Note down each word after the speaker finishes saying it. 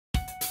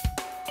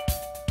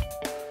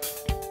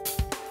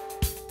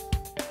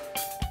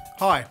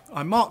Hi,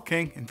 I'm Mark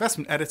King,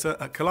 Investment Editor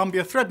at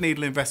Columbia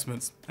Threadneedle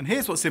Investments, and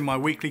here's what's in my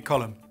weekly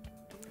column.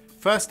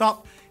 First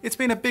up, it's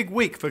been a big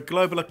week for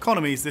global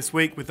economies this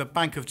week, with the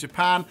Bank of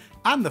Japan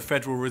and the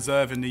Federal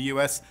Reserve in the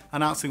US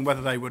announcing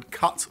whether they would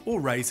cut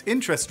or raise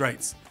interest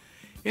rates.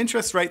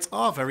 Interest rates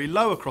are very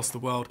low across the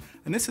world,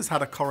 and this has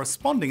had a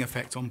corresponding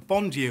effect on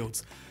bond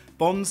yields.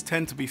 Bonds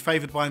tend to be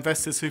favoured by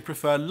investors who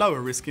prefer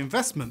lower risk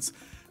investments,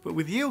 but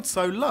with yields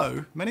so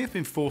low, many have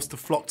been forced to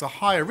flock to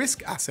higher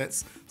risk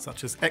assets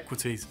such as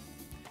equities.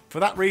 For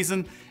that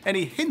reason,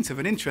 any hint of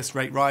an interest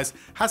rate rise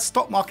has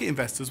stock market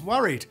investors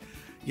worried.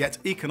 Yet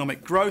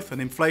economic growth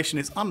and inflation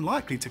is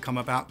unlikely to come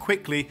about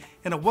quickly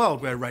in a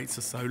world where rates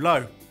are so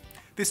low.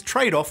 This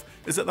trade-off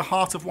is at the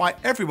heart of why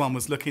everyone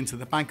was looking to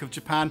the Bank of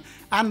Japan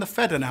and the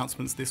Fed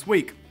announcements this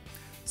week.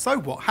 So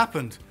what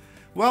happened?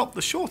 Well, the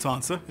short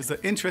answer is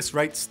that interest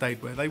rates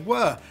stayed where they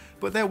were,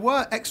 but there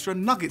were extra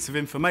nuggets of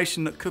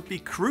information that could be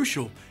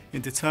crucial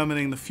in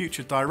determining the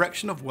future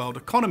direction of world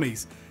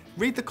economies.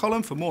 Read the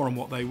column for more on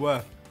what they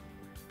were.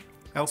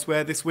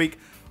 Elsewhere this week,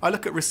 I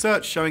look at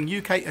research showing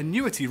UK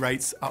annuity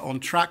rates are on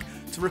track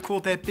to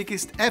record their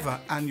biggest ever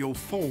annual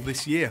fall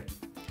this year.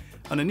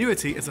 An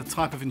annuity is a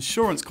type of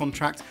insurance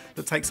contract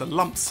that takes a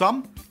lump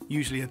sum,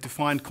 usually a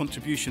defined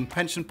contribution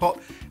pension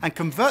pot, and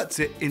converts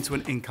it into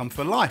an income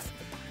for life.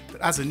 But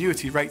as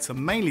annuity rates are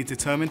mainly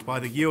determined by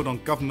the yield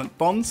on government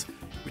bonds,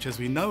 which as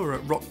we know are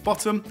at rock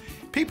bottom,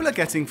 people are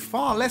getting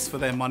far less for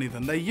their money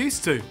than they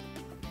used to.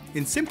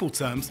 In simple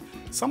terms,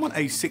 someone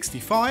aged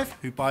 65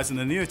 who buys an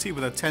annuity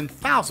with a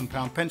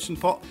 £10,000 pension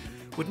pot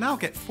would now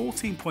get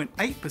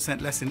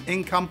 14.8% less in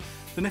income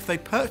than if they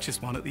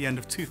purchased one at the end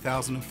of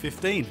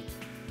 2015.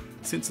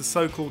 Since the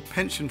so-called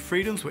pension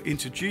freedoms were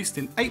introduced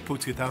in April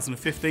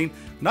 2015,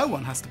 no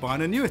one has to buy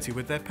an annuity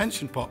with their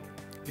pension pot.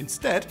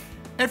 Instead,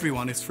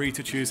 everyone is free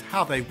to choose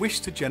how they wish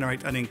to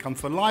generate an income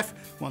for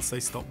life once they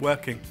stop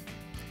working.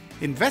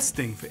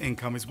 Investing for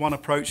income is one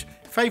approach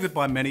favoured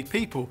by many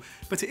people,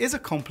 but it is a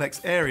complex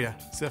area,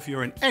 so if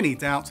you're in any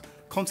doubt,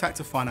 contact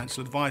a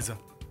financial advisor.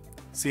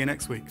 See you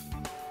next week.